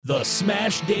The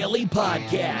Smash Daily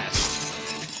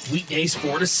Podcast. Weekdays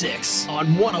 4 to 6 on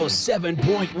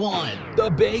 107.1 The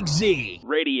Big Z.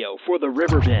 Radio for the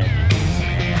Riverbend.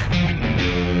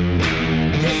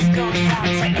 This goes out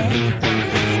to anyone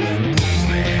listening.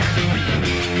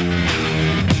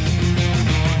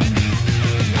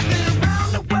 I've been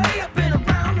around the way, I've been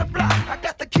around the block. I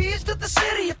got the keys to the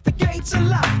city if the gates are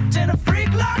locked. And a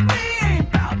freak like me ain't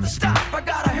about to stop. I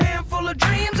got a handful of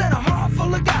dreams and a heart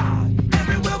full of God.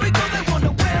 Everywhere we go, they wonder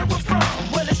where we're from.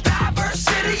 Well, it's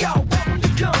diversity, y'all welcome to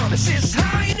come. This is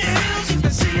high in the hills, you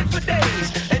can see it for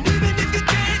days. And even if you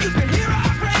can't, you can hear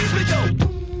our praise. We go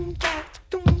boom, da,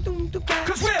 doom, doom, doom, da.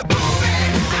 'Cause we're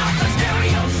booming out the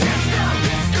stereo system.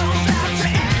 This goes out to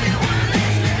everyone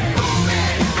listening.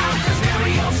 Booming out the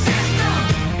stereo system.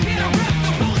 Get a rip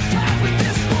the whole time with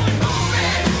this one.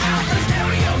 Booming out the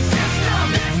stereo system.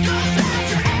 This goes out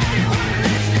to everyone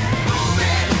listening.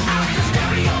 Booming out the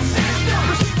stereo system.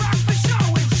 'Cause we rock the show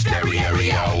in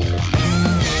stereo.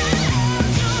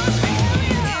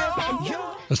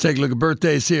 Let's take a look at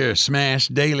birthdays here. Smash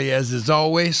Daily, as is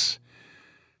always.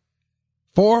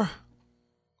 4,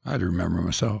 I had to remember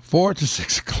myself, 4 to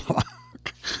 6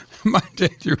 o'clock. Monday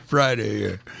through Friday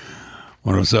here.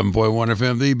 107.1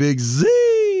 FM, The Big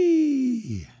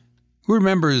Z. Who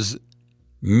remembers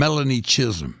Melanie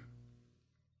Chisholm?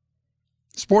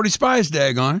 Sporty Spice,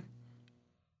 daggone.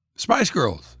 Spice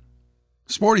Girls.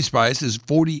 Sporty Spice is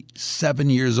 47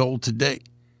 years old today.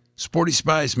 Sporty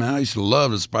Spice, man, I used to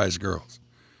love the Spice Girls.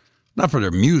 Not for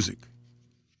their music,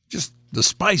 just the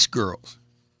Spice Girls.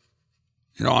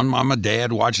 You know, I'm a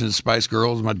dad watching the Spice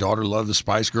Girls. My daughter loved the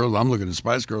Spice Girls. I'm looking at the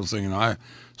Spice Girls thinking, I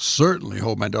certainly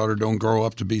hope my daughter don't grow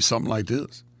up to be something like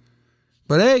this.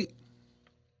 But hey,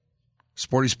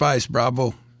 Sporty Spice,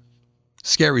 bravo.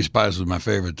 Scary Spice was my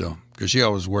favorite, though, because she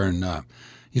always wearing,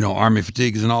 army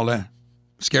fatigues and all that.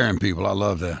 Scaring people, I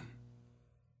love that.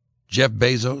 Jeff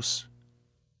Bezos,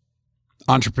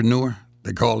 entrepreneur,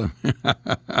 they call him.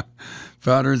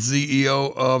 Founder and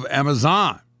CEO of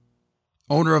Amazon.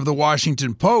 Owner of the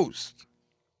Washington Post.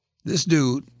 This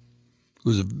dude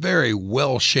was a very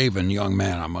well-shaven young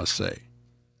man, I must say.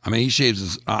 I mean, he shaves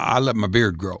his, I let my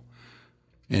beard grow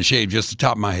and shave just the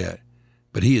top of my head.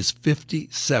 But he is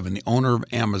 57. The owner of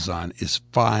Amazon is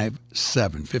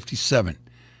 57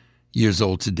 years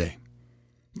old today.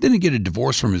 Didn't he get a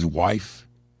divorce from his wife?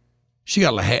 She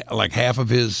got like half of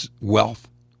his wealth,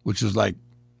 which is like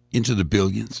into the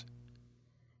billions,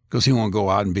 because he won't go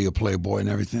out and be a playboy and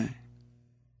everything.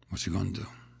 What you gonna do?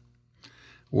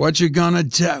 What you gonna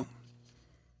do?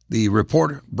 The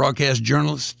reporter, broadcast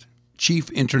journalist,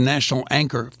 chief international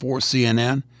anchor for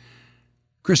CNN,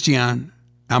 Christiane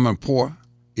Amanpour,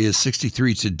 is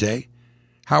 63 today.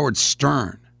 Howard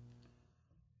Stern.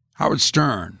 I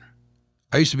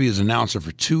used to be his announcer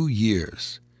for 2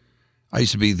 years. I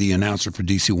used to be the announcer for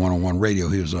DC 101 Radio.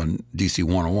 He was on DC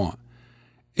 101.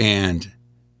 And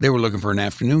they were looking for an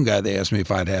afternoon guy. They asked me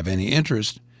if I'd have any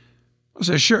interest. I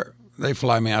said, sure. They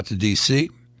fly me out to D.C.,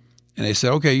 and they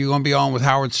said, okay, you're going to be on with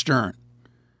Howard Stern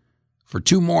for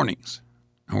 2 mornings.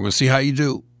 And we're going to see how you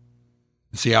do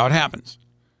and see how it happens.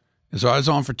 And so I was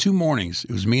on for 2 mornings.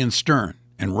 It was me and Stern.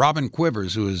 And Robin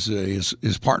Quivers, who is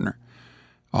his partner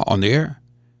on the air,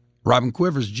 Robin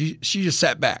Quivers, she just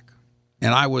sat back.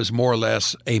 And I was more or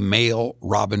less a male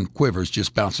Robin Quivers,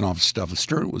 just bouncing off the stuff that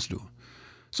Stern was doing.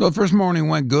 So the first morning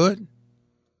went good.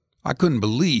 I couldn't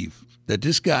believe that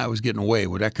this guy was getting away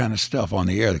with that kind of stuff on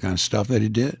the air, the kind of stuff that he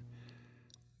did,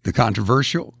 the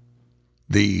controversial,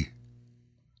 the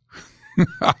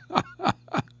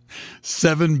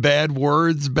 7 bad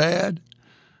words bad.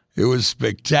 It was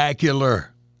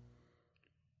spectacular.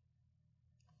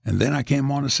 And then I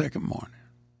came on the second morning.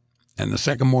 And the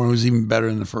second morning was even better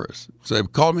than the first. So they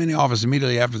called me in the office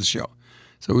immediately after the show.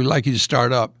 So we'd like you to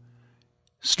start up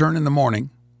Stern in the morning,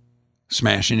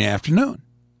 Smash in the afternoon.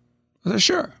 I said,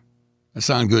 sure. That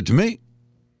sounded good to me.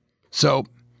 So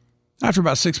after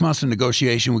about 6 months of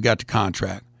negotiation, we got the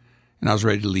contract, and I was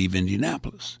ready to leave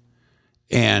Indianapolis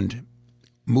and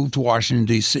move to Washington,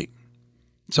 D.C.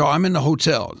 So I'm in the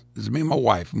hotel. It's me and my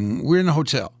wife. And we're in the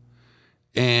hotel.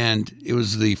 And it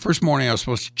was the first morning I was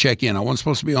supposed to check in. I wasn't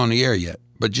supposed to be on the air yet,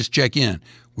 but just check in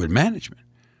with management.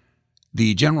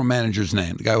 The general manager's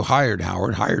name, the guy who hired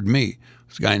Howard, hired me,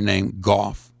 was a guy named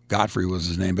Goff. Godfrey was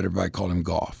his name, but everybody called him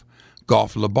Goff.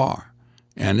 Goff LaBar.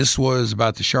 And this was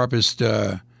about the sharpest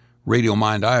radio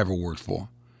mind I ever worked for.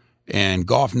 And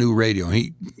Goff knew radio.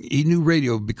 He knew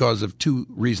radio because of 2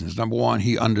 reasons. Number one,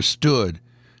 he understood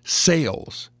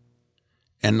sales.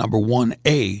 And number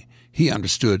 1A, he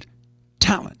understood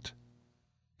talent.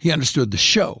 He understood the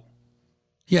show.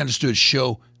 He understood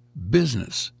show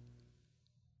business.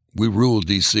 We ruled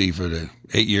D.C. for the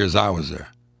 8 years I was there.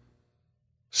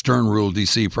 Stern ruled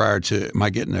D.C. prior to my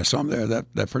getting there. So I'm there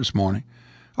that first morning.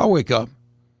 I wake up,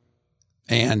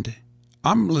 and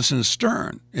I'm listening to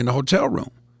Stern in the hotel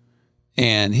room.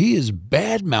 And he is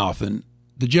bad-mouthing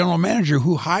the general manager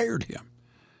who hired him.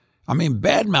 I mean,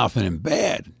 bad-mouthing him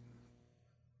bad.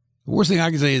 The worst thing I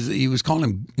can say is he was calling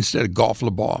him, instead of Golf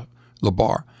LeBar,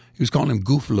 he was calling him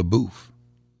Goof LeBoof.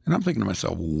 And I'm thinking to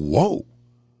myself, whoa,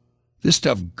 this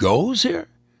stuff goes here?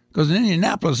 Because in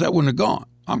Indianapolis, that wouldn't have gone.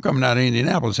 I'm coming out of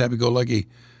Indianapolis, happy-go-lucky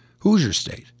Hoosier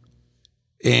state.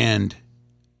 And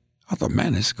I thought,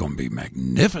 man, this is going to be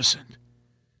magnificent.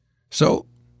 So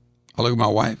I look at my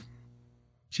wife.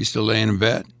 She's still laying in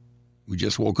bed. We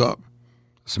just woke up.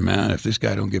 I said, man, if this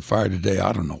guy don't get fired today,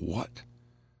 I don't know what.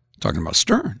 Talking about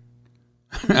Stern.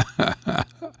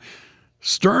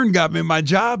 Stern got me my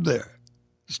job there.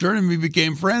 Stern and me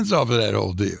became friends off of that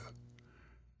whole deal.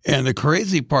 And the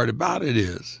crazy part about it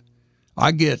is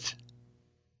I get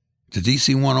to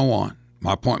DC 101.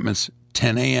 My appointment's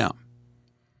 10 a.m.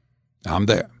 I'm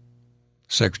there.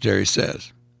 Secretary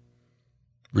says,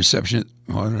 receptionist,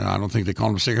 well, I don't think they call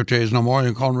them secretaries no more.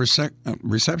 They call them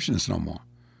receptionists no more.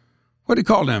 What do you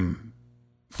call them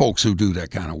folks who do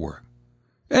that kind of work?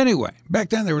 Anyway, back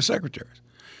then they were secretaries.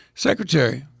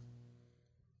 Secretary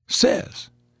says,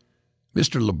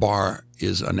 Mr. LeBar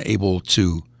is unable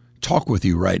to talk with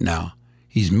you right now.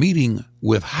 He's meeting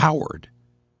with Howard.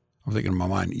 I'm thinking in my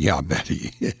mind, yeah, I bet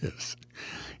he is.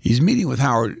 He's meeting with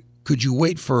Howard. Could you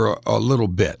wait for a little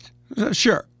bit? I said,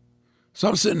 sure. So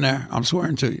I'm sitting there. I'm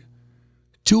swearing to you.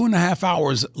 2.5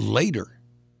 hours later,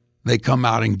 they come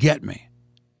out and get me.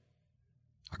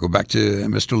 I go back to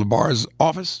Mr. LeBar's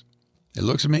office. He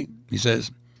looks at me. He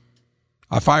says,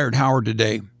 I fired Howard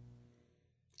today.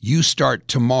 You start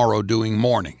tomorrow doing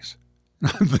mornings.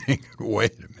 And I'm thinking,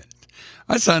 wait a minute.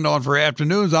 I signed on for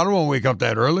afternoons. I don't want to wake up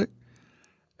that early.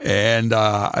 And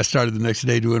I started the next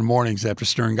day doing mornings after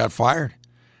Stern got fired.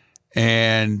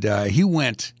 And he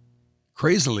went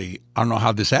crazily. I don't know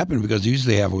how this happened because they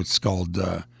usually have what's called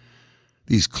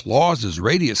these clauses,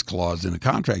 radius clause in the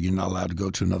contract. You're not allowed to go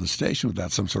to another station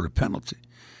without some sort of penalty.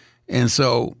 And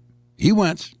so he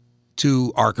went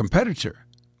to our competitor,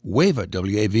 WAVA,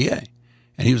 W-A-V-A.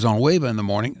 And he was on WAVA in the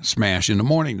morning, Smash in the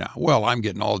morning now. Well, I'm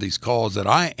getting all these calls that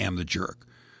I am the jerk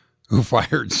who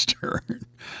fired Stern.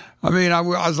 I mean, I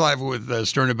was laughing with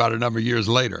Stern about a number of years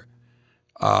later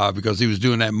because he was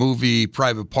doing that movie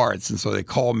Private Parts. And so they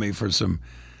called me for some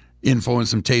info and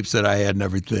some tapes that I had and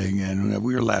everything. And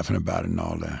we were laughing about it and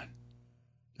all that.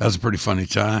 That was a pretty funny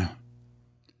time.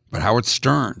 But Howard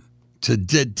Stern, to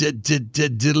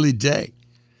diddly day.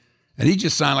 And he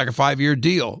just signed like a 5-year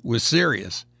deal with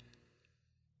Sirius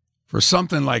for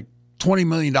something like $20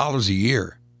 million a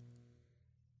year.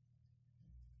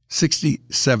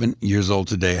 67 years old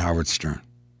today, Howard Stern.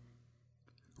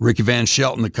 Ricky Van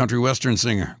Shelton, the country western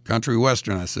singer. Country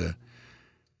western, I said.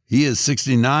 He is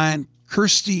 69.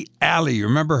 Kirstie Alley, you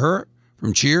remember her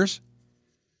from Cheers?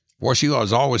 Boy, she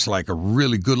was always like a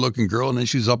really good-looking girl, and then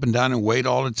she was up and down in weight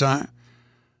all the time.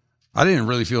 I didn't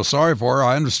really feel sorry for her.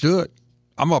 I understood.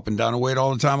 I'm up and down in weight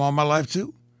all the time all my life,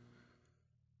 too.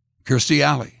 Kirstie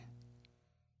Alley.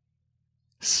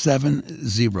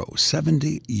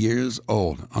 70 years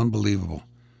old. Unbelievable.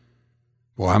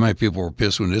 Boy, how many people were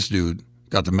pissed when this dude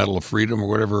got the Medal of Freedom or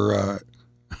whatever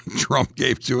Trump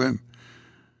gave to him.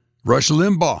 Rush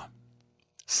Limbaugh,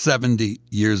 70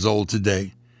 years old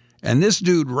today. And this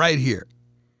dude right here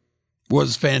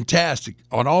was fantastic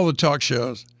on all the talk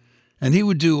shows. And he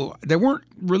would do, they weren't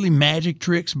really magic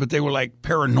tricks, but they were like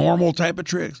paranormal type of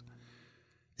tricks.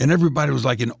 And everybody was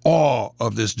like in awe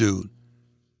of this dude.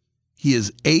 He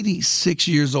is 86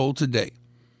 years old today.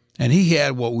 And he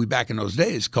had what we back in those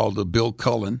days called the Bill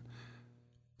Cullen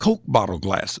Coke bottle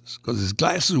glasses because his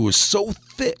glasses were so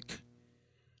thick.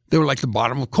 They were like the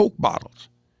bottom of Coke bottles.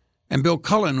 And Bill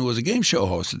Cullen, who was a game show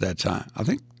host at that time, I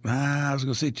think, I was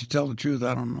going to say to tell the truth,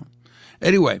 I don't know.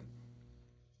 Anyway,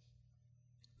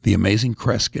 the amazing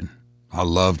Kreskin. I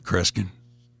loved Kreskin.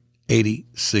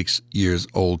 86 years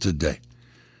old today.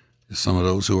 Some of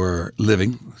those who are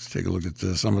living, let's take a look at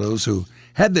some of those who,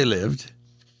 had they lived,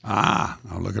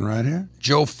 I'm looking right here.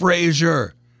 Joe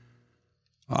Frazier.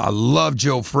 I love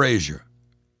Joe Frazier.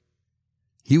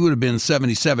 He would have been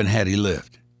 77 had he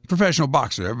lived. Professional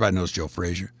boxer. Everybody knows Joe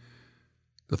Frazier.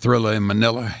 The Thriller in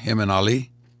Manila, him and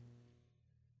Ali.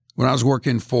 When I was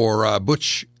working for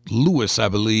Butch Lewis, I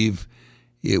believe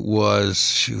it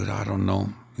was, I don't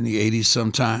know, in the 80s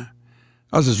sometime.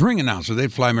 I was his ring announcer.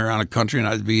 They'd fly me around the country, and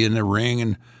I'd be in the ring.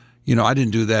 And, I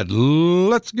didn't do that,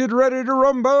 let's get ready to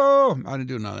rumble. I didn't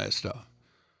do none of that stuff.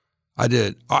 I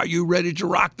did, "Are you ready to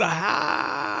rock the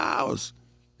house?"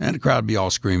 And the crowd would be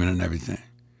all screaming and everything.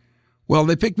 Well,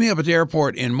 they picked me up at the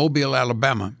airport in Mobile,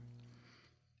 Alabama,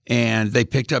 and they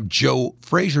picked up Joe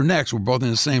Frazier next. We're both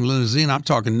in the same limousine. I'm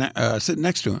talking, sitting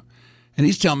next to him, and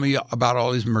he's telling me about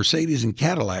all these Mercedes and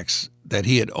Cadillacs that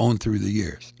he had owned through the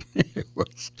years. It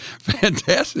was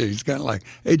fantastic. He's kind of like,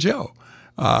 "Hey, Joe."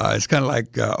 It's kind of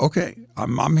like, okay,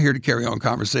 I'm here to carry on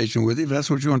conversation with you. If that's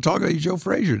what you want to talk about, you Joe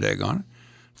Frazier, daggone it.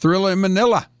 Thriller in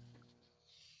Manila.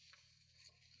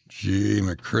 Gee,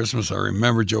 McChristmas, I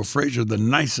remember Joe Frazier, the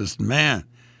nicest man.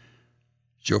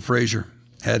 Joe Frazier,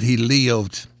 had he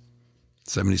lived,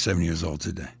 77 years old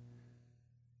today.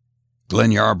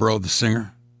 Glenn Yarborough, the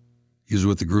singer, he was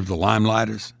with the group The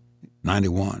Limelighters,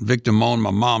 91. Vic Damone,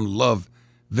 my mom loved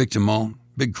Vic Damone,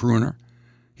 big crooner.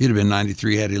 He'd have been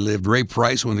 93 had he lived. Ray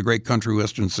Price, one of the great country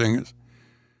western singers,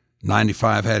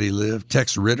 95 had he lived.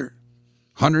 Tex Ritter,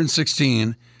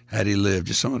 116 had he lived.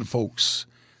 Just some of the folks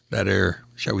that are,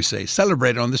 shall we say,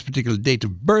 celebrated on this particular date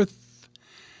of birth.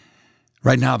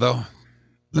 Right now, though,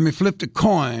 let me flip the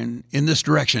coin in this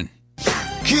direction.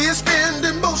 Kids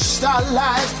spending most our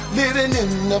lives living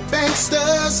in the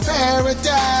bankster's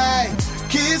paradise.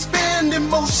 Kids spending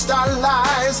most our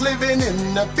lives living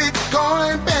in the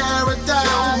Bitcoin paradise.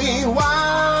 Tell me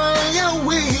why are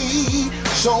we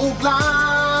so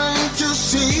blind to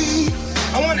see?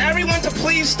 I want everyone to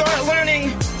please start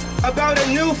learning about a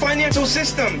new financial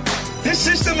system. This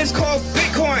system is called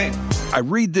Bitcoin. I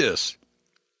read this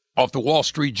off the Wall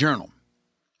Street Journal.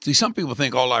 See, some people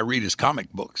think all I read is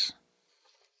comic books.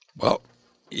 Well,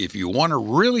 if you want to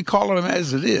really call them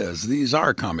as it is, these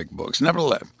are comic books.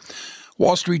 Nevertheless,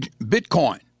 Wall Street,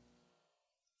 Bitcoin.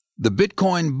 The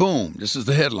Bitcoin boom, this is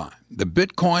the headline. The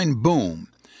Bitcoin boom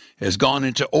has gone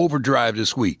into overdrive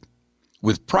this week,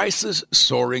 with prices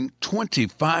soaring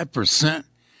 25%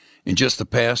 in just the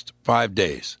past 5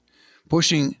 days,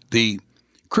 pushing the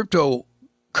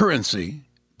cryptocurrency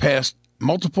past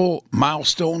multiple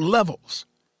milestone levels.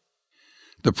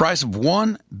 The price of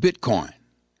one Bitcoin,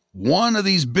 one of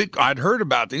these I'd heard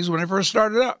about these when I first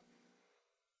started up.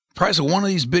 Price of one of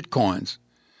these Bitcoins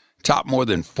topped more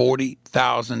than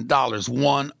 $40,000,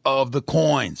 one of the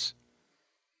coins.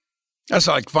 That's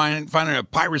like finding a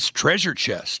pirate's treasure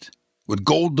chest with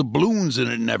gold doubloons in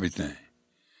it and everything.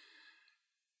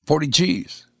 40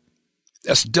 G's.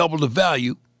 That's double the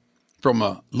value from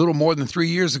a little more than 3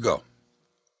 years ago.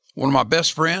 One of my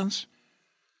best friends,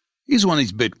 he's one of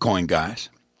these Bitcoin guys.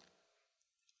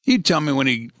 He'd tell me when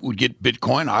he would get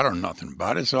Bitcoin, I don't know nothing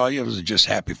about it, so I was just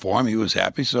happy for him. He was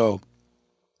happy, so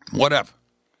whatever.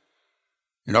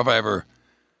 You know, if I ever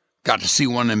got to see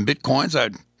one of them Bitcoins,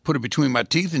 I'd put it between my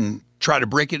teeth and try to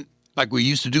break it like we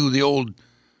used to do the old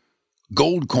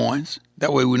gold coins.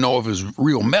 That way we know if it's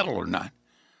real metal or not.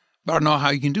 But I don't know how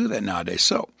you can do that nowadays.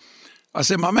 So I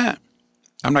said, my man,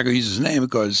 I'm not going to use his name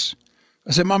because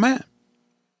I said, my man,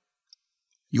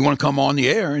 you want to come on the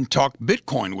air and talk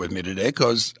Bitcoin with me today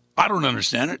because I don't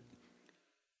understand it.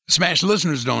 Smash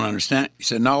listeners don't understand it. He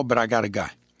said, no, but I got a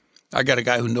guy. I got a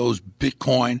guy who knows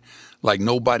Bitcoin like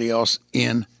nobody else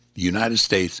in the United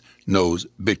States knows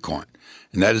Bitcoin.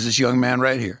 And that is this young man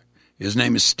right here. His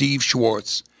name is Steve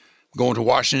Schwartz, going to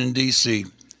Washington, D.C.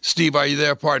 Steve, are you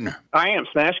there, partner? I am,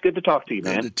 Smash. Good to talk to you,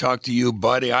 man. Good to talk to you,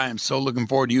 buddy. I am so looking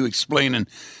forward to you explaining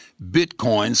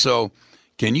Bitcoin. So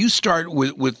can you start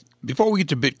with before we get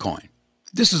to Bitcoin,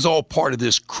 this is all part of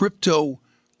this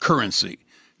cryptocurrency.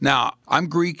 Now, I'm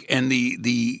Greek, and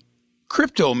the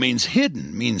crypto means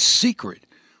hidden, means secret.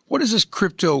 What is this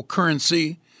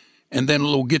cryptocurrency? And then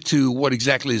we'll get to what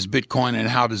exactly is Bitcoin and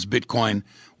how does Bitcoin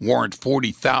warrant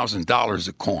 $40,000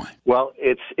 a coin? Well,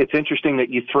 it's interesting that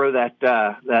you throw that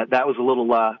that was a little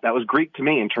that was Greek to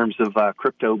me in terms of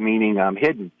crypto meaning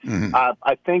hidden. Mm-hmm.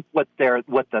 I think what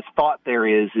the thought there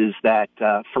is that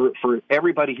for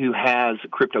everybody who has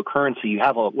cryptocurrency, you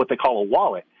have what they call a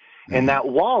wallet. And that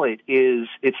wallet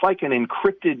it's like an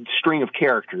encrypted string of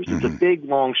characters. It's a big,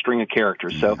 long string of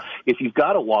characters. So if you've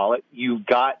got a wallet, you've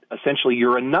got, essentially,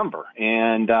 you're a number.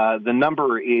 And the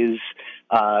number is,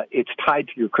 it's tied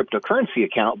to your cryptocurrency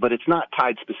account, but it's not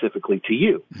tied specifically to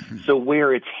you. So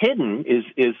where it's hidden is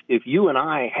if you and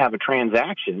I have a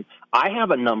transaction, I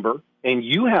have a number and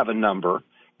you have a number.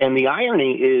 And the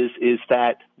irony is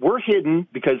that we're hidden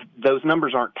because those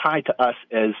numbers aren't tied to us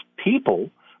as people,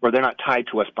 or they're not tied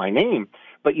to us by name,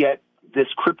 but yet this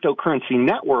cryptocurrency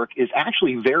network is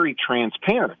actually very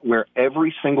transparent, where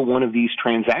every single one of these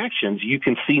transactions, you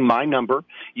can see my number,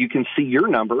 you can see your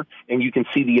number, and you can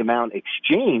see the amount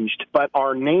exchanged, but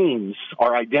our names,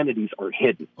 our identities are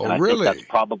hidden. Oh, and I really? think that's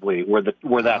probably where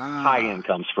that tie-in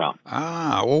comes from.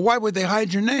 Well, why would they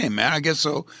hide your name, man? I guess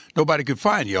so nobody could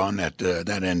find you on that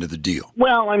end of the deal.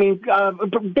 Well, I mean,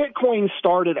 Bitcoin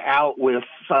started out with,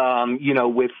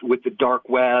 with the dark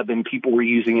web, and people were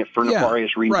using it for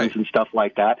nefarious reasons and stuff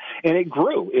like that. And it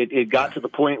grew. It got to the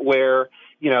point where,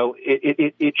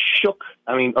 it shook.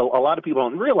 I mean, a lot of people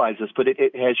don't realize this, but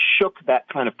it has shook that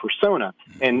kind of persona,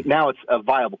 and now it's a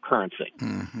viable currency.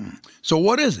 Mm-hmm. So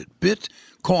what is it?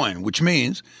 Bitcoin, which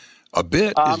means a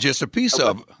bit is just a piece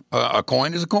of a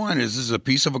coin is a coin. Is this a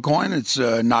piece of a coin? It's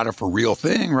not a for real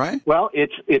thing, right? Well, this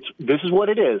is what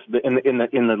it is. In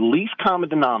the least common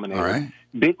denominator, all right.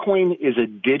 Bitcoin is a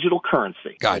digital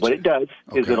currency. Gotcha. What it does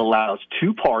is it allows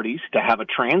two parties to have a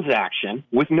transaction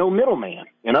with no middleman.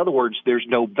 In other words, there's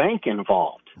no bank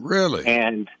involved. Really?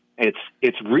 And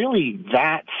it's really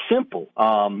that simple.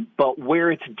 But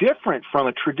where it's different from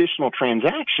a traditional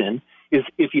transaction is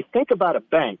if you think about a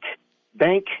bank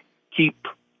keep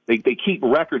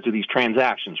records of these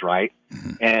transactions, right?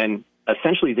 Mm-hmm. And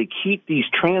essentially they keep these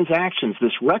transactions,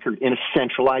 this record, in a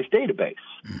centralized database.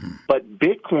 Mm-hmm. But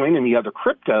Bitcoin and the other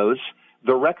cryptos,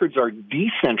 the records are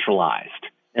decentralized.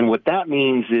 And what that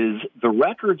means is the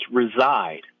records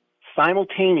reside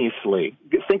simultaneously.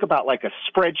 Think about like a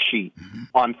spreadsheet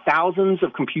on thousands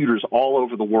of computers all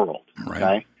over the world. Right.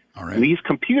 Okay? All right. And these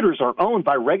computers are owned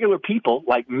by regular people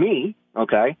like me,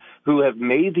 okay, who have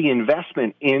made the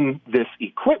investment in this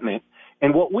equipment.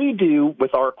 And what we do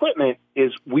with our equipment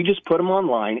is we just put them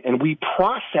online and we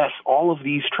process all of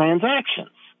these transactions.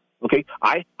 Okay,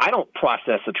 I don't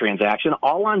process a transaction.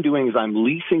 All I'm doing is I'm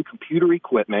leasing computer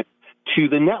equipment to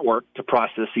the network to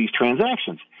process these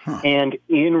transactions. Huh. And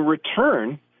in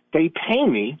return, they pay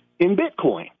me in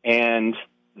Bitcoin. And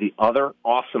the other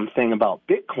awesome thing about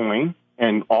Bitcoin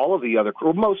and all of the other,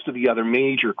 or most of the other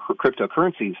major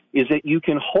cryptocurrencies, is that you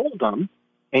can hold them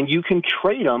and you can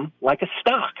trade them like a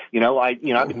stock. I've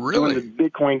been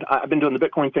doing the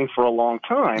Bitcoin thing for a long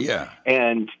time. Yeah.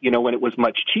 And when it was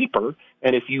much cheaper,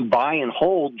 and if you buy and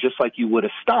hold just like you would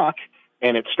a stock,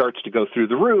 and it starts to go through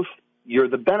the roof, you're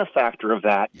the benefactor of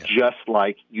that, just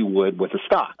like you would with a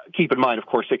stock. Keep in mind, of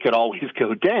course, it could always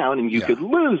go down, and you could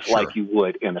lose like you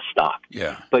would in a stock.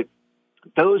 Yeah. But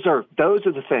those are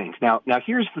the things. Now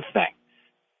here's the thing.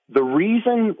 The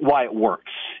reason why it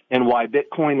works and why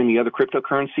Bitcoin and the other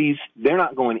cryptocurrencies, they're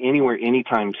not going anywhere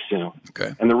anytime soon.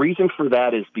 Okay. And the reason for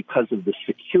that is because of the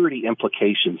security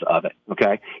implications of it.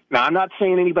 Okay. Now, I'm not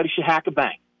saying anybody should hack a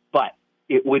bank, but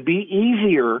it would be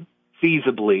easier,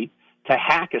 feasibly, to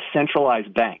hack a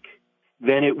centralized bank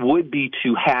than it would be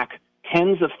to hack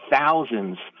tens of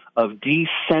thousands of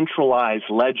decentralized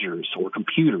ledgers or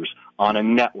computers on a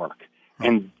network.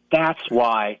 And that's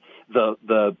why the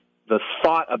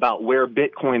thought about where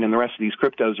Bitcoin and the rest of these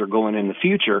cryptos are going in the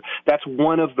future, that's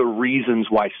one of the reasons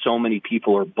why so many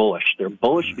people are bullish. They're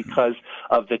bullish because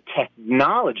of the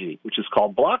technology, which is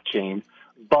called blockchain,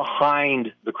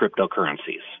 behind the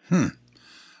cryptocurrencies.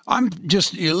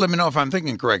 Let me know if I'm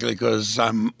thinking correctly, because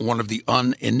I'm one of the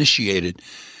uninitiated.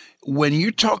 When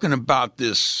you're talking about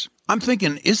this, I'm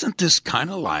thinking, isn't this kind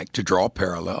of like, to draw a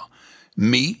parallel,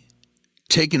 me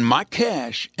taking my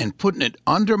cash and putting it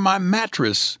under my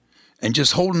mattress and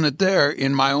just holding it there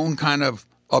in my own kind of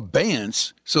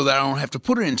abeyance so that I don't have to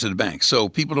put it into the bank, so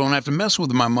people don't have to mess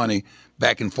with my money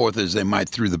back and forth as they might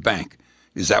through the bank.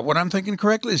 Is that what I'm thinking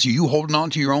correctly? Is you holding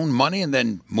on to your own money and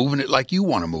then moving it like you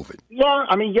want to move it? Yeah,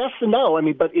 I mean, yes and no. I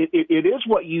mean, but it is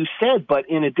what you said. But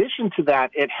in addition to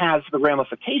that, it has the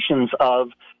ramifications of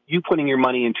you putting your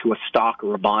money into a stock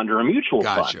or a bond or a mutual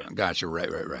fund. Gotcha. Right.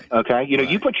 Okay.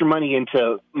 You put your money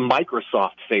into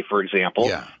Microsoft, say, for example.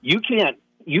 Yeah. You can't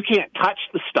touch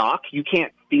the stock. You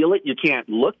can't feel it. You can't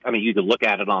look. I mean, you can look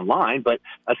at it online, but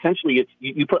essentially it's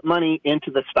you put money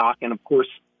into the stock. And of course,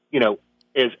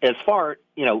 as far,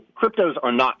 cryptos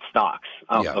are not stocks.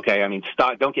 Okay. I mean,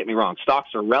 don't get me wrong.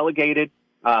 Stocks are relegated.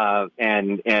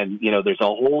 And there's a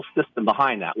whole system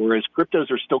behind that. Whereas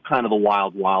cryptos are still kind of the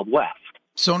wild, wild west.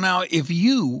 So now if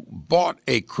you bought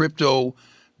a crypto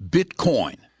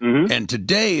Bitcoin, and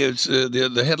today it's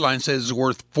the headline says it's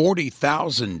worth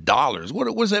 $40,000.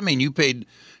 What does that mean? You paid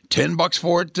 $10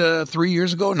 for it 3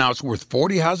 years ago. Now it's worth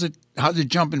 $40. How's it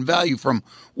jump in value from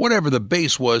whatever the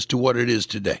base was to what it is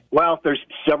today? Well, there's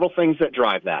several things that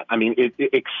drive that. I mean,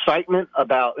 excitement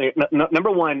about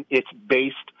number one, it's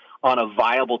based on a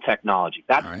viable technology.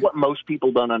 That's All right. what most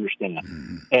people don't understand.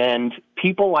 And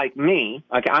people like me,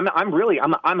 like I'm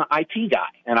an IT guy,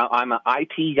 and I'm an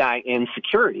IT guy in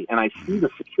security, and I see the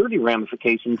security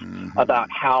ramifications about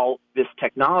how this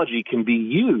technology can be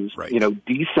used, Right.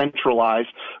 decentralized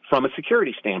from a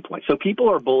security standpoint. So people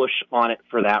are bullish on it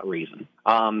for that reason.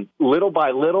 Little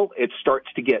by little, it starts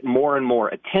to get more and more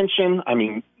attention. I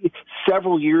mean,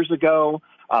 several years ago,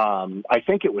 I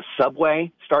think it was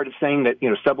Subway started saying that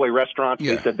Subway restaurants.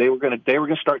 Yeah. They said they were going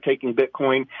to start taking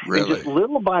Bitcoin. Really? And just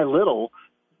little by little,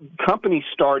 companies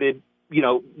started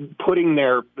putting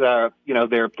their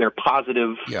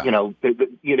positive. Yeah.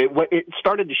 It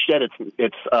started to shed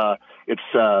its what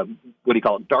do you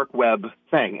call it, dark web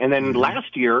thing. And then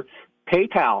last year,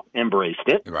 PayPal embraced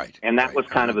it, Right. and that Right. was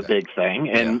I kind of a heard big thing.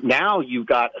 And now you've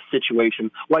got a situation.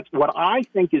 What I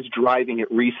think is driving it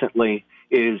recently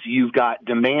is you've got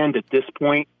demand at this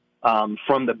point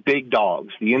from the big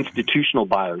dogs, the institutional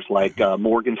buyers like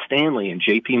Morgan Stanley and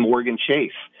J.P. Morgan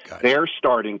Chase. Gotcha. They're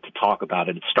starting to talk about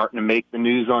it. It's starting to make the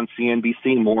news on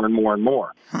CNBC more and more and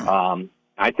more.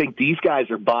 I think these guys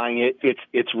are buying it.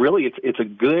 It's a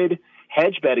good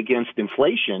hedge bet against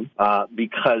inflation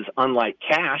because unlike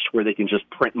cash, where they can just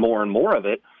print more and more of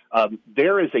it,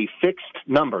 there is a fixed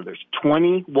number. There's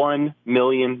 21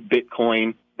 million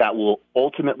Bitcoin that will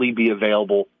ultimately be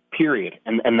available, period.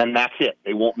 And then that's it.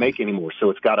 They won't make any more. So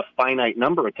it's got a finite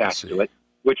number attached to it,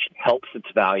 which helps its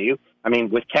value. I mean,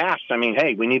 with cash,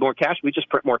 hey, we need more cash. We just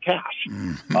print more cash.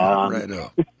 Right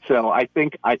on. So I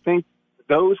think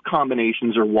those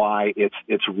combinations are why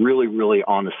it's really, really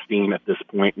on the steam at this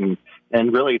point.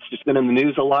 And really, it's just been in the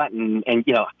news a lot. And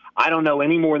I don't know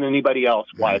any more than anybody else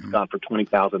why it's gone from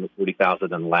 20,000 to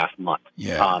 40,000 in the last month.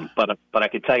 Yeah. But I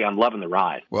can tell you, I'm loving the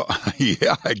ride. Well,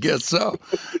 yeah, I guess so.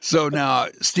 So now,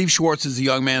 Steve Schwartz is the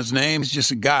young man's name. He's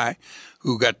just a guy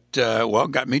who got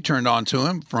me turned on to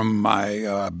him from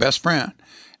my best friend.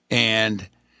 And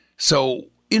so,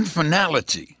 in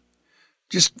finality,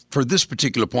 just for this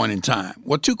particular point in time,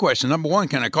 well, two questions. Number one,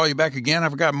 can I call you back again?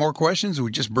 I've got more questions. We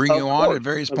just bring you on at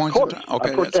various points in time.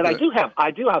 Okay, that's and good.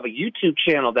 I do have a YouTube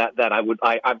channel that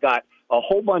I've got a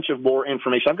whole bunch of more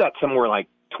information. I've got somewhere like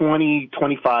 20,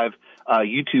 25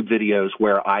 YouTube videos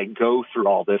where I go through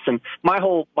all this. And my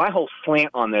whole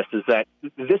slant on this is that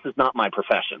this is not my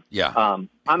profession. Yeah. I'm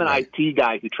an IT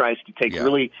guy who tries to take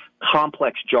really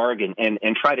complex jargon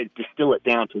and try to distill it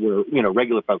down to where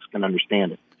regular folks can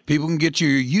understand it. People can get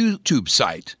your YouTube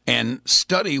site and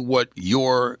study what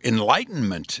your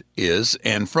enlightenment is,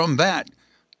 and from that,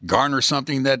 garner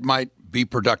something that might be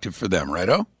productive for them,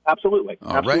 right-o? Absolutely.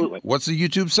 All right. What's the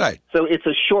YouTube site? So it's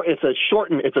a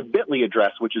Bitly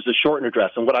address, which is a shortened address.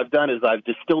 And what I've done is I've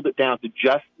distilled it down to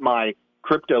just my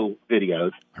crypto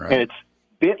videos. Right. And it's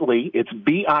Bitly. It's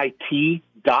bit.ly.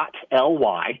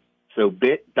 So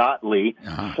bit.ly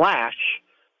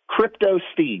 /Crypto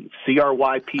Steve,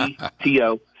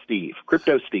 CRYPTO Steve,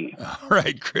 Crypto Steve. All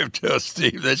right, Crypto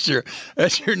Steve. That's your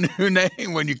new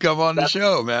name when you come on the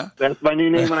show, man. That's my new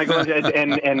name when I go into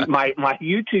and my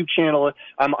YouTube channel.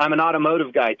 I'm an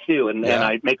automotive guy too, and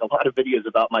I make a lot of videos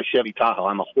about my Chevy Tahoe.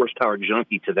 I'm a horsepower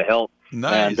junkie to the hilt.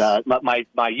 Nice. And my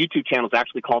YouTube channel is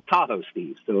actually called Tahoe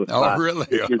Steve. So really?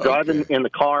 If you're driving in the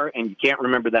car and you can't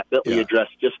remember that Bitly address,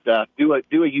 just do a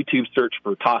YouTube search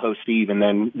for Tahoe Steve, and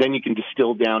then you can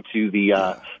distill down to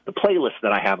the playlist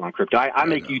that I have on crypto. I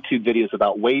make YouTube videos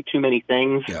about way too many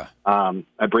things. Yeah.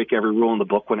 I break every rule in the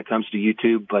book when it comes to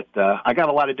YouTube, but I got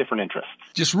a lot of different interests.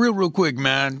 Just real quick,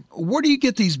 man, where do you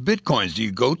get these Bitcoins? Do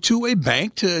you go to a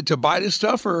bank to buy this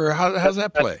stuff, or how's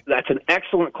that play? That's an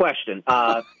excellent question.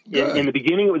 In the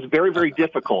beginning, it was very, very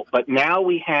difficult, but now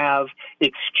we have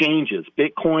exchanges,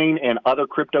 Bitcoin and other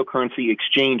cryptocurrency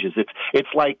exchanges. It's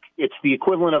the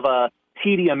equivalent of a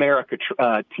TD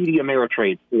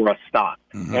Ameritrade for a stock.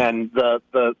 Mm-hmm. And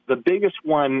the biggest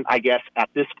one, I guess, at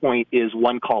this point is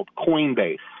one called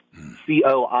Coinbase,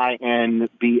 Coinbase.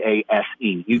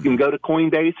 You can go to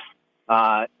Coinbase.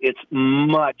 It's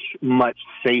much, much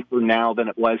safer now than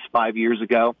it was 5 years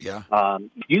ago. Yeah.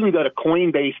 You can go to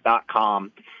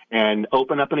Coinbase.com and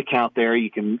open up an account there. You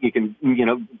can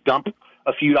dump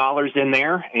a few dollars in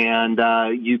there, and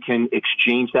you can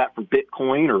exchange that for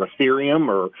Bitcoin or Ethereum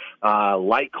or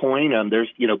Litecoin.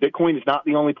 Bitcoin is not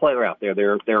the only player out there.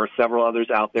 There are several others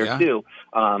out there too.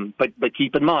 But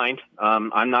keep in mind,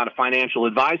 I'm not a financial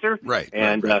advisor, right?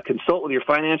 Consult with your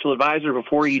financial advisor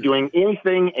before you're doing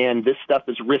anything. And this stuff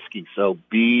is risky, so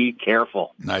be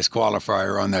careful. Nice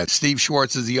qualifier on that. Steve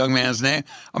Schwartz is the young man's name.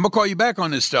 I'm gonna call you back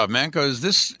on this stuff, man, because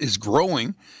this is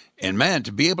growing. And, man,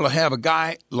 to be able to have a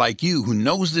guy like you who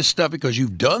knows this stuff because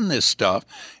you've done this stuff,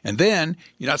 and then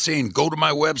you're not saying go to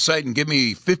my website and give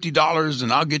me $50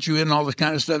 and I'll get you in and all this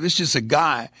kind of stuff. It's just a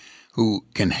guy who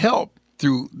can help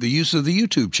through the use of the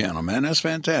YouTube channel, man. That's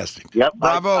fantastic. Yep.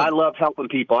 Bravo. I love helping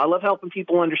people. I love helping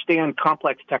people understand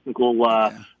complex technical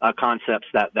concepts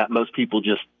that most people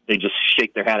just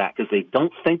shake their head at because they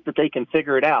don't think that they can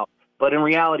figure it out. But in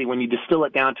reality, when you distill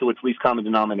it down to its least common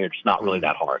denominator, it's not really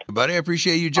that hard. Buddy, I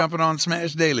appreciate you jumping on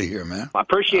Smash Daily here, man. I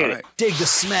appreciate it. Dig the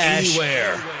Smash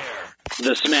anywhere.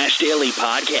 The Smash Daily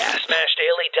Podcast.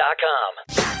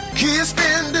 SmashDaily.com. Kids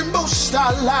spending most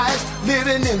our lives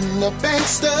living in the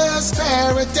bankster's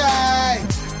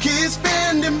paradise. Kids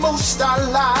spending most our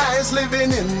lives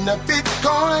living in the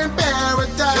Bitcoin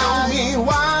paradise. Tell me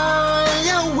why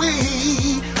are we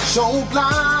so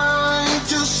blind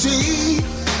to see?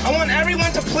 I want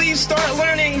everyone to please start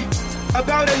learning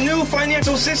about a new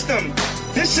financial system.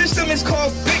 This system is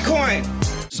called Bitcoin.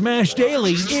 Smash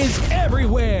Daily is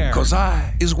everywhere. 'Cause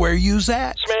I is where you's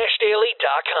at.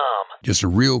 SmashDaily.com. Just a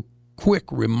real quick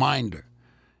reminder.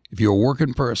 If you're a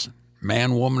working person,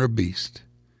 man, woman, or beast,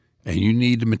 and you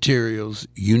need the materials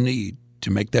you need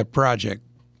to make that project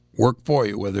work for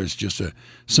you, whether it's just a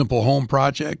simple home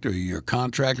project or you're a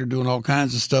contractor doing all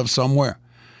kinds of stuff somewhere,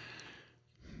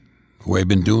 the way I've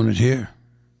been doing it here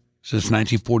since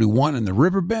 1941 in the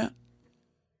Riverbend,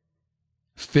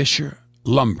 Fisher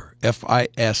Lumber,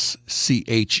 Fischer,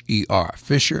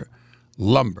 Fisher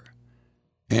Lumber.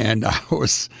 And I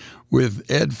was with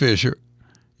Ed Fisher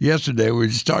yesterday. We were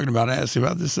just talking about, asking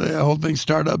about this whole thing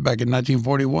started up back in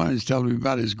 1941. He's telling me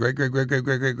about his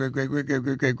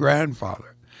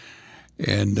great-great-great-great-great-great-great-great-great-grandfather.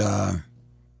 And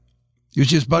he was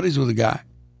just buddies with a guy,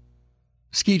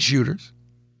 skeet shooters.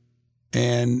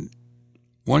 And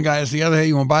one guy asked the other, hey,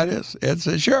 you want to buy this? Ed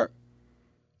said, sure.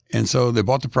 And so they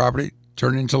bought the property,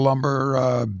 turned it into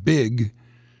lumber big,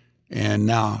 and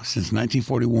now, since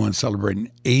 1941,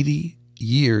 celebrating 80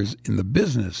 years in the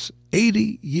business,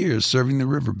 80 years serving the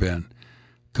Riverbend,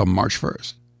 come March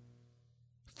 1st.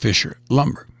 Fisher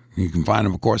Lumber. You can find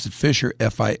them, of course, at Fisher,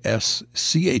 Fischer,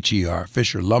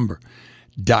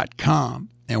 FisherLumber.com.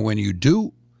 And when you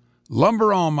do,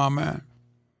 lumber on, my man,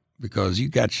 because you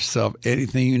got yourself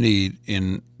anything you need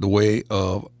in the way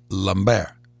of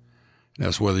lumber.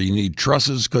 That's whether you need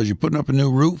trusses because you're putting up a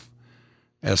new roof.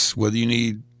 That's whether you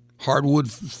need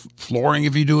hardwood flooring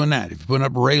if you're doing that. If you're putting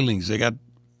up railings, they got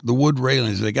the wood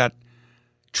railings. They got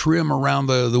trim around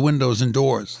the windows and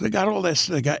doors. They got all that.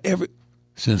 They got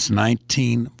since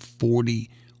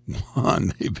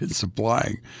 1941, they've been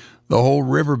supplying the whole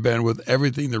Riverbend with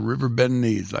everything the Riverbend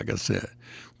needs, like I said.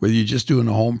 Whether you're just doing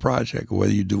a home project or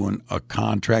whether you're doing a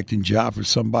contracting job for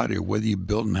somebody or whether you're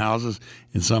building houses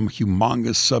in some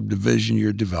humongous subdivision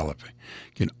you're developing,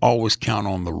 you can always count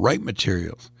on the right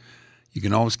materials. You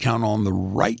can always count on the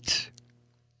right,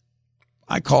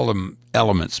 I call them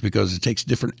elements because it takes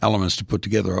different elements to put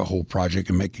together a whole project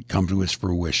and make it come to its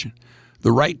fruition.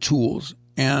 The right tools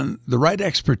and the right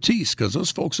expertise, because those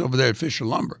folks over there at Fisher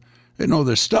Lumber, they know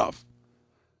their stuff.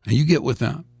 And you get with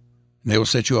them. And they will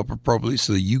set you up appropriately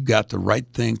so that you got the right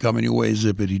thing coming your way,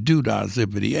 zippity-doo-dah,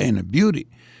 zippity-a. And the beauty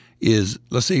is,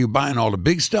 let's say you're buying all the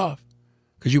big stuff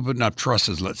because you're putting up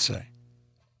trusses, let's say.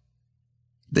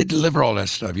 They deliver all that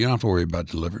stuff. You don't have to worry about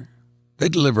delivery. They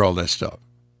deliver all that stuff.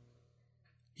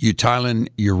 You tiling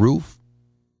your roof,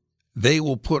 they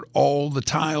will put all the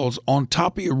tiles on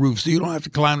top of your roof so you don't have to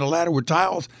climb the ladder with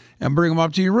tiles and bring them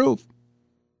up to your roof.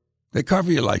 They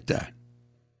cover you like that.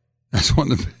 That's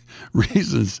one of the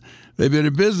reasons they've been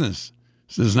in business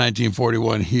since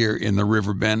 1941 here in the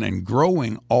Riverbend and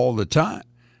growing all the time.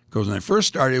 Because when they first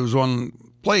started, it was one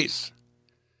place.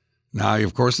 Now,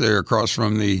 of course, they're across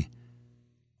from the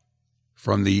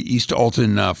East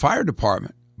Alton Fire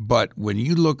Department. But when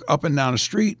you look up and down the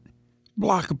street,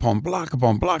 block upon block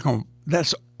upon block upon,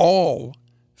 that's all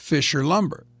Fisher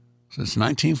Lumber since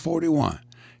 1941.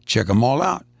 Check them all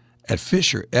out at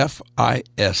Fisher, Fischer,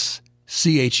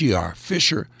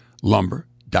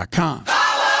 FisherLumber.com.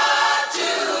 Power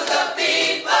to the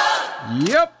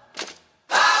people. Yep.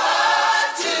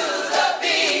 Power to the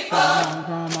people.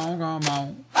 Come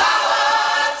on.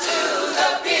 Power to the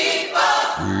people.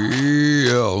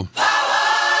 Yeah.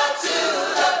 Power to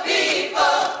the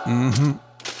people. Mm-hmm.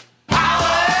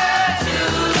 Power to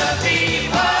the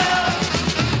people.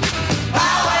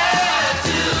 Power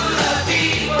to the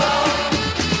people.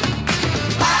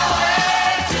 Power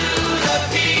to the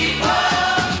people.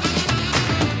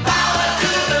 Power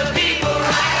to the people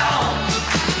right on.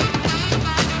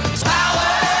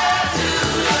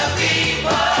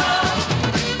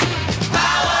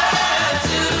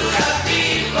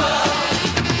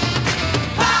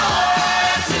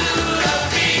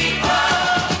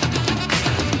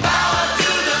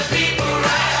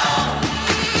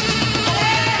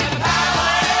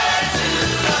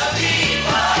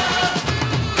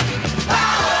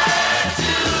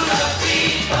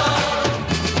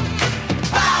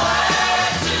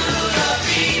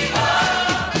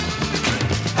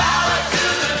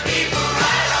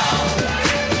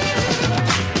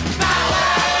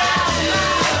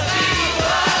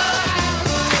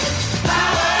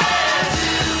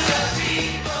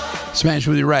 Smash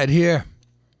with you right here.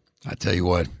 I tell you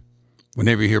what,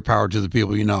 whenever you hear Power to the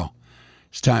People, you know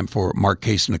it's time for Mark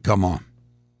Kaysen to come on.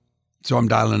 So I'm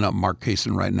dialing up Mark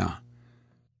Kaysen right now.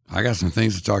 I got some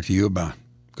things to talk to you about.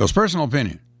 Because personal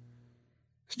opinion,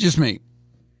 it's just me.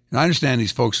 And I understand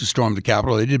these folks who stormed the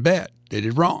Capitol, they did bad. They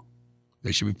did wrong.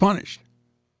 They should be punished.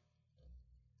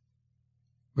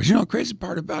 But you know, the crazy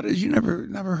part about it is you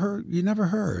never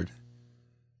heard.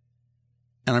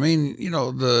 And I mean, you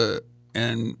know,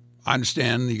 and I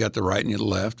understand you got the right and the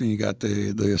left, and you got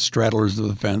the straddlers of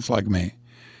the fence like me.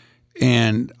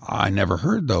 And I never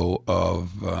heard, though,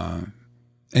 of any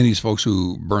of these folks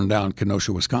who burned down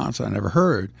Kenosha, Wisconsin. I never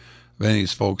heard of any of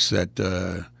these folks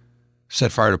that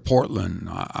set fire to Portland.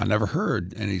 I never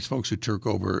heard any of these folks who took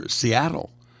over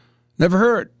Seattle. Never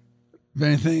heard of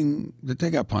anything that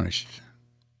they got punished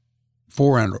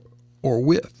for and or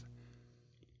with.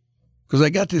 Because I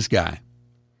got this guy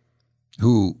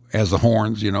who has the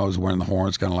horns, you know, is wearing the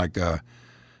horns, kind of like, I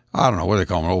don't know, what do they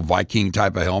call them, an old Viking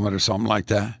type of helmet or something like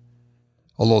that.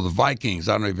 Although the Vikings,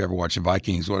 I don't know if you've ever watched the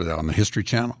Vikings, what are they, on the History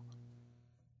Channel?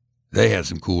 They had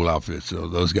some cool outfits, so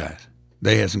those guys.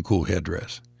 They had some cool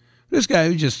headdress. This guy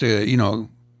who's just, you know,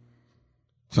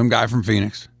 some guy from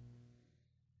Phoenix,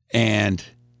 and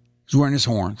he's wearing his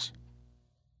horns,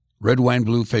 red, white, and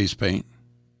blue face paint,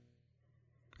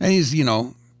 and he's, you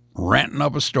know, ranting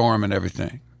up a storm and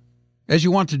everything, as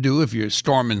you want to do if you're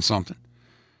storming something.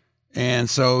 And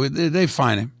so they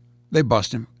find him. They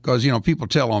bust him because, you know, people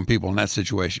tell on people in that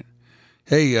situation.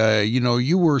 Hey, you know,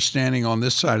 you were standing on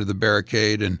this side of the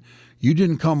barricade and you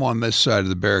didn't come on this side of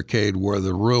the barricade where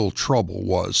the real trouble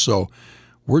was. So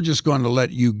we're just going to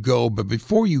let you go. But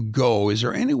before you go, is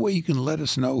there any way you can let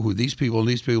us know who these people,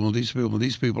 these people, these people,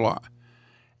 these people are?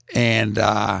 And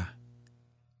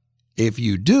if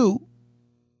you do,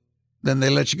 then they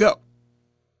let you go.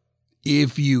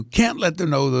 If you can't let them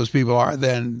know who those people are,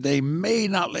 then they may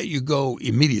not let you go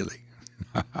immediately.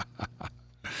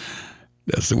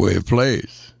 That's the way it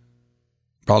plays.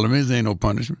 Problem is, there ain't no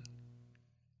punishment.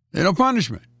 There ain't no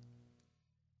punishment.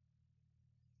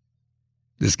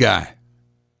 This guy,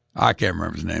 I can't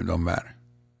remember his name, don't matter.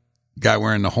 Guy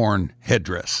wearing the horn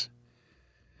headdress.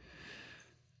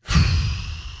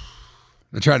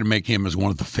 They tried to make him as one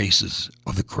of the faces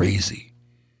of the crazy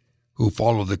who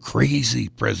follow the crazy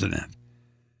president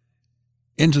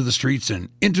into the streets and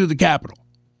into the Capitol.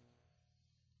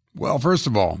 Well, first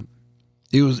of all,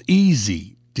 it was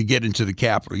easy to get into the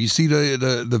Capitol. You see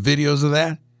the videos of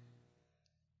that?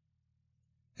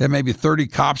 There had maybe 30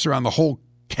 cops around the whole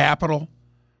Capitol,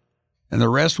 and the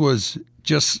rest was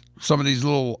just some of these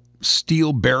little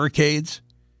steel barricades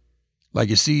like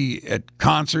you see at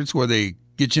concerts where they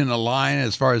get you in a line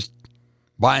as far as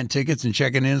buying tickets and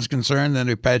checking in is concerned. Then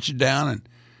they pat you down and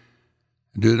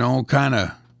do their own kind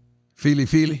of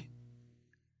feely.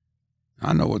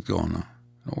 I know what's going on.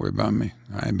 Don't worry about me.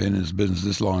 I ain't been in this business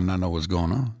this long and I know what's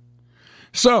going on.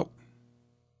 So,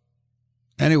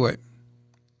 anyway,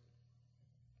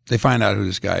 they find out who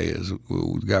this guy is,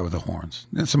 the guy with the horns,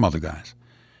 and some other guys.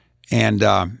 And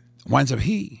winds up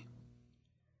he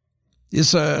is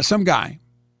some guy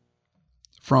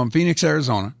from Phoenix,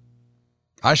 Arizona.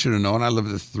 I should have known. I lived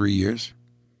there 3 years.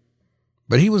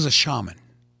 But he was a shaman.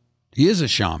 He is a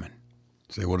shaman.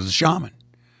 Say, what is a shaman?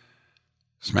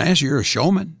 Smash, you're a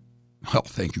showman. Well,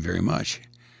 thank you very much.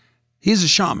 He's a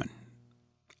shaman.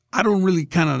 I don't really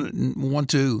kind of want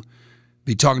to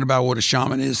be talking about what a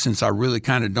shaman is since I really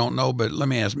kind of don't know, but let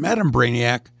me ask, Madam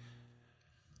Brainiac,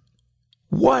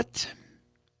 what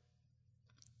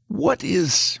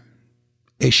is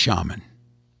a shaman?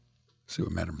 Let's see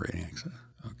what Madam Brainiac says.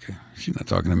 Okay, she's not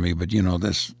talking to me, but you know,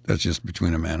 that's just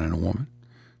between a man and a woman.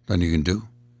 Nothing you can do.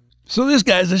 So this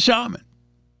guy's a shaman.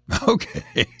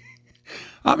 Okay.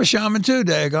 I'm a shaman too,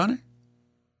 daggone it.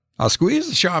 I'll squeeze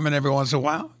the shaman every once in a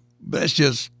while, but that's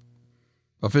just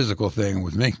a physical thing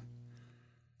with me.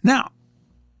 Now,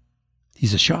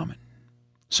 he's a shaman,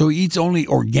 so he eats only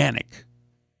organic.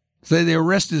 So they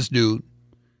arrest this dude,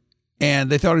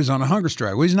 and they thought he was on a hunger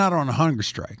strike. Well, he's not on a hunger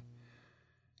strike.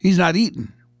 He's not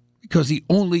eating because he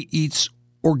only eats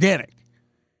organic.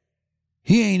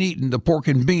 He ain't eating the pork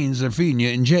and beans they're feeding you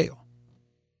in jail.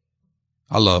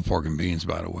 I love pork and beans,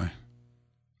 by the way.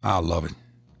 I love it.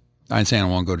 I ain't saying I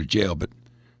want to go to jail, but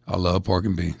I love pork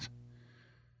and beans.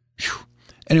 Whew.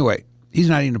 Anyway, he's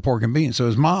not eating the pork and beans, so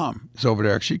his mom is over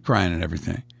there. She's crying and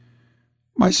everything.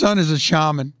 My son is a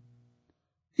shaman.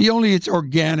 He only eats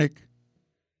organic.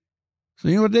 So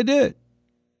you know what they did?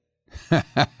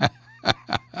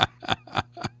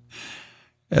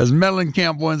 As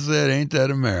Mellencamp once said, ain't that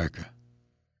America?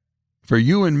 For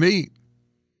you and me,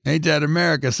 ain't that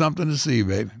America something to see,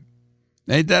 baby?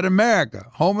 Ain't that America?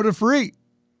 Home of the free.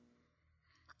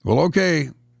 Well, okay,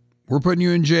 we're putting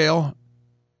you in jail.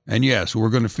 And yes, we're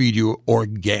going to feed you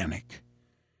organic.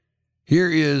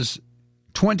 Here is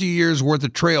 20 years worth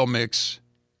of trail mix.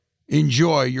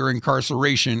 Enjoy your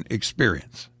incarceration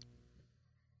experience.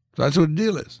 So that's what the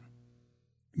deal is.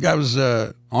 The guy was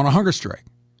on a hunger strike,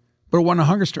 but it wasn't a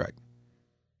hunger strike.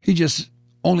 He just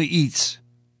only eats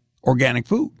organic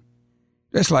food.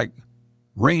 That's like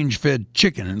range-fed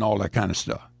chicken and all that kind of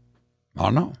stuff. I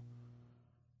don't know.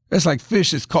 That's like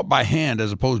fish that's caught by hand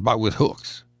as opposed by with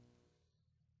hooks.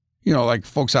 You know, like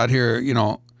folks out here, you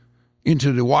know,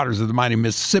 into the waters of the mighty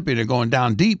Mississippi, they're going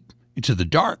down deep into the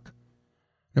dark.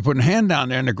 They're putting a hand down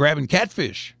there and they're grabbing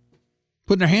catfish,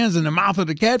 putting their hands in the mouth of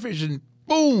the catfish, and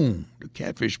boom, the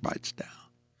catfish bites down.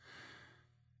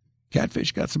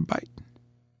 Catfish got some bite.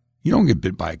 You don't get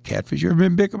bit by a catfish. You ever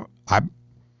been bit?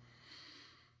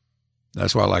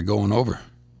 That's why I like going over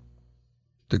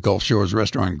to Gulf Shores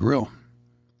Restaurant and Grill,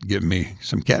 getting me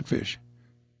some catfish.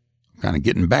 Kind of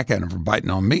getting back at him for biting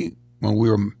on me when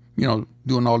we were, you know,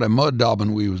 doing all that mud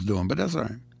daubing we was doing. But that's all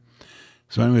right.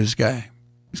 So anyway, this guy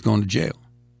is going to jail,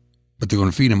 but they're going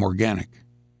to feed him organic.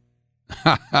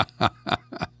 That's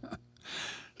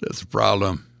the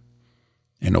problem.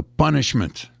 Ain't no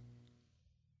punishment.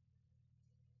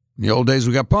 In the old days,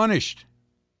 we got punished.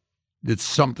 Did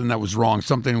something that was wrong,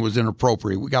 something that was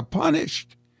inappropriate. We got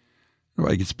punished.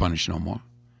 Nobody gets punished no more.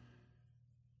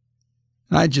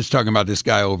 And I'm just talking about this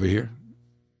guy over here.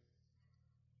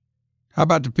 How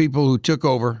about the people who took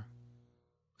over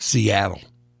Seattle?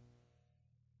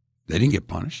 They didn't get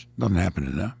punished. Nothing happened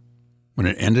to them. When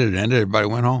it ended, everybody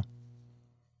went home.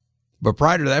 But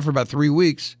prior to that, for about 3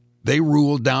 weeks, they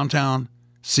ruled downtown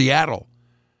Seattle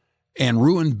and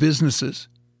ruined businesses,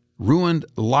 ruined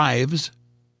lives.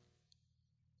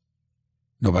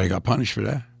 Nobody got punished for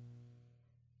that.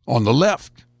 On the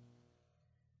left,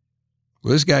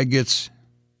 well, this guy gets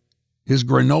his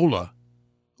granola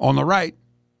on the right.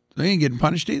 They ain't getting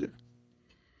punished either.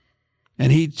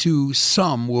 And he, to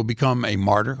some, will become a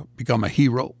martyr, become a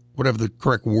hero, whatever the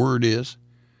correct word is.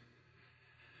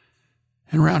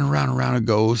 And round and round and round it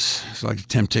goes. It's like the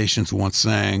Temptations once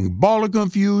sang, ball of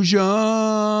confusion.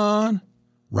 Round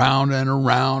and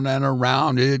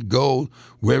around it goes.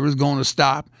 Where it's going to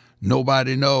stop,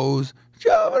 nobody knows.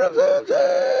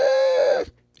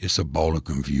 It's a ball of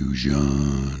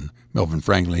confusion. Melvin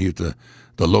Franklin hit the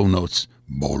low notes,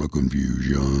 ball of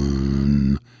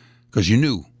confusion. Because you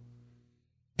knew,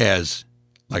 as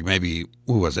like maybe,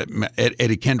 who was it?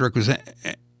 Eddie Kendrick was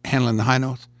handling the high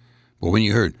notes. But when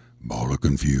you heard ball of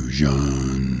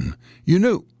confusion, you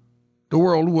knew the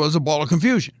world was a ball of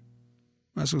confusion.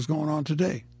 That's what's going on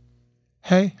today.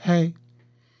 Hey.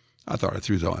 I thought I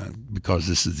threw that because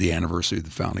this is the anniversary of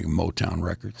the founding of Motown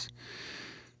Records.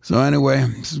 So anyway,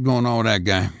 this is going on with that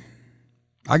guy.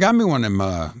 I got me one of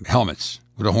them helmets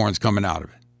with the horns coming out of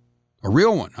it. A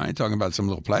real one. I ain't talking about some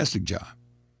little plastic job.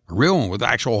 A real one with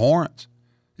actual horns.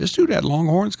 This dude had long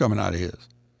horns coming out of his.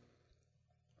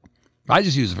 I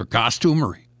just use it for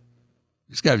costumery.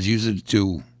 This guy was using it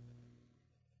to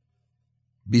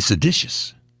be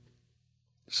seditious.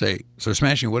 Say, so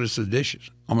Smashing, what is seditious?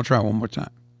 I'm going to try it one more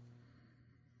time.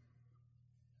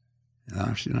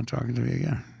 No, she's not talking to me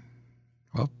again.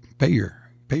 Well, pay your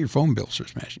phone bill, Sir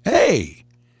Smashing. Hey!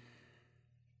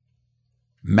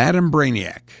 Madam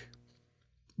Brainiac,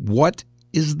 what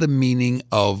is the meaning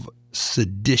of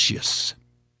seditious?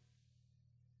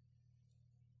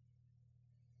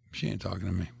 She ain't talking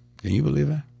to me. Can you believe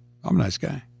that? I'm a nice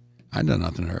guy. I ain't done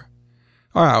nothing to her.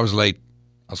 All right, I was late.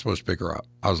 I was supposed to pick her up.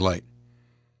 I was late.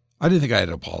 I didn't think I had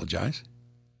to apologize.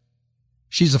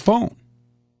 She's a phone.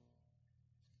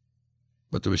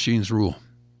 But the machines rule.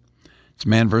 It's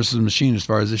man versus machine as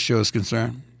far as this show is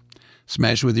concerned.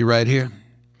 Smash with you right here.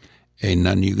 Ain't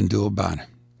nothing you can do about it.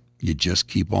 You just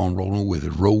keep on rolling with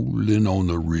it. Rolling on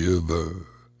the river.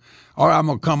 All right, I'm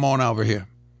going to come on over here.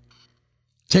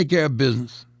 Take care of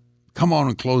business. Come on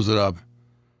and close it up.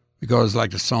 Because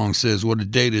like the song says, what a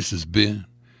day this has been.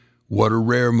 What a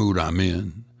rare mood I'm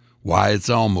in. Why, it's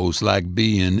almost like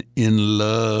being in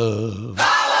love.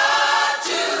 Power to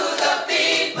the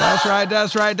people. That's right,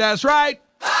 that's right, that's right.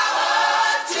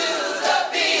 Power to the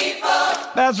people.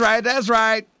 That's right, that's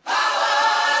right.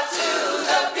 Power to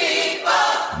the people.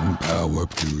 Power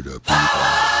to the people.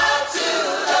 Power to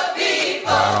the people.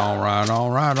 Right on, right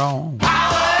on, right on.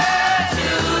 Power to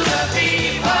the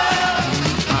people.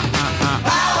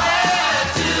 Power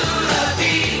to the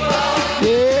people.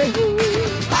 Yeah.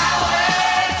 Power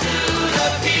to the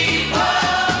people.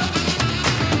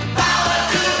 Power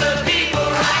to the people.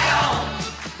 Right on.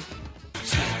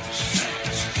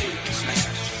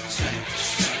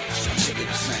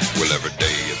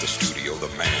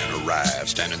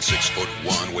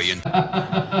 6'1", weighing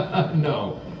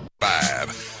No.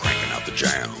 5, cranking out the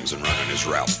jams and running his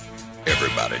route.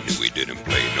 Everybody knew he didn't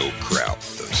play no crowd.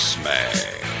 The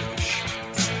Smash.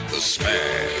 The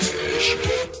Smash.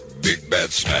 Big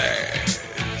Bad Smash.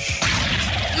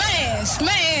 Smash,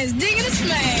 smash, digging the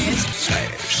smash.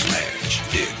 Smash, smash,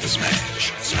 dig the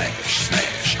smash. Smash,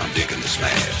 smash, I'm digging the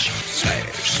smash.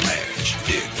 Smash, smash,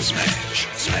 dig the smash.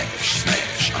 Smash,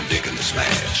 smash, I'm digging the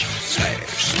smash.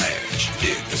 Smash, smash,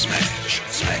 dig the smash.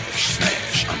 Smash,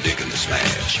 smash, I'm digging the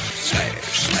smash.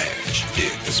 Smash, smash,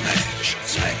 dig the smash.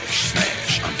 Smash,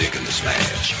 smash, I'm digging the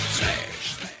smash.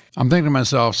 Smash, smash. I'm thinking to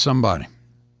myself, somebody.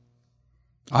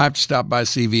 I have to stop by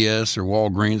CVS or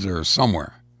Walgreens or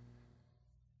somewhere.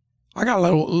 I got a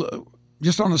little,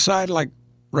 just on the side, like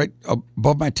right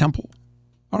above my temple.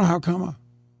 I don't know how come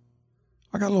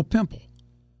I got a little pimple.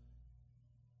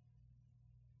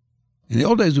 In the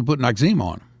old days, we put Noxzema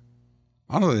on them.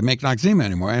 I don't know if they make Noxzema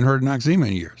anymore. I hadn't heard of Noxzema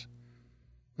in years.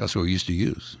 That's what we used to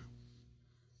use.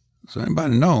 So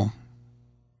anybody know,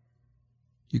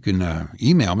 you can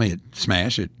email me at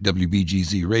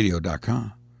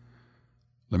smash@wbgzradio.com.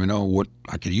 Let me know what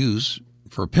I could use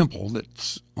for a pimple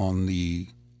that's on the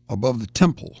above the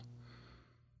temple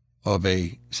of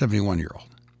a 71-year-old.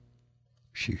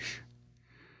 Sheesh.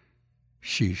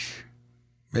 Sheesh.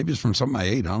 Maybe it's from something I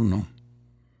ate. I don't know.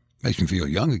 Makes me feel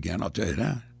young again, I'll tell you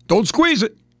that. Don't squeeze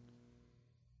it.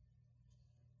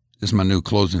 This is my new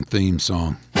closing theme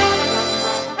song.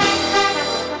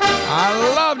 I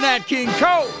love Nat King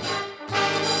Cole.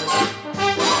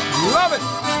 Love it.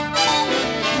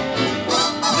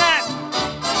 Nat.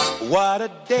 What a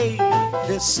day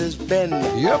this has been.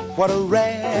 Yep. What a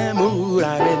rare mood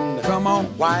I'm in. Come on.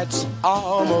 Why, it's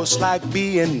almost like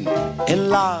being in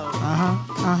love.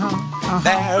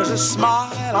 There's a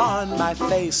smile on my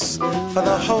face for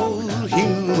the whole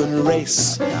human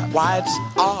race. Why, it's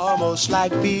almost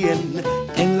like being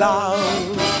in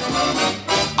love.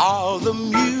 All the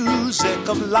music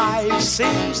of life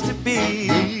seems to be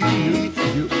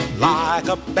like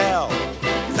a bell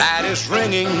that is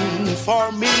ringing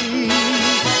for me.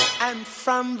 And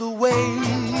from the way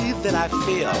that I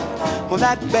feel when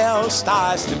that bell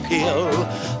starts to peal,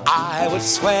 I would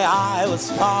swear I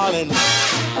was falling,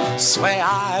 swear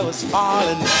I was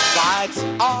falling. Why, it's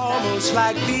almost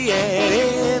like being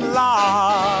in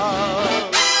love.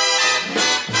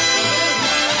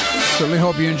 Certainly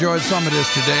hope you enjoyed some of this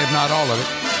today, if not all of it.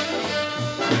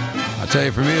 I tell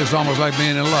you, for me, it's almost like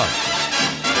being in love.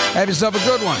 Have yourself a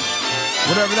good one,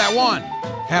 whatever that one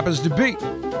happens to be.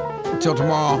 Until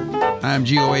tomorrow, I'm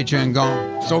GOHN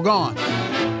gone. So gone.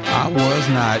 I was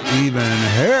not even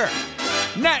here.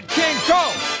 Nat King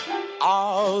Cole.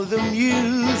 All the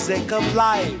music of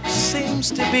life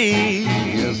seems to be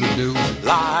Yes, it do.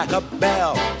 like a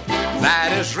bell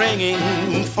that is ringing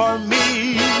for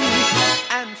me.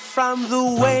 And from the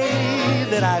way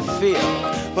that I feel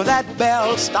when that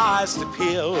bell starts to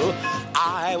peal,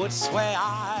 I would swear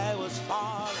I was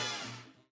falling.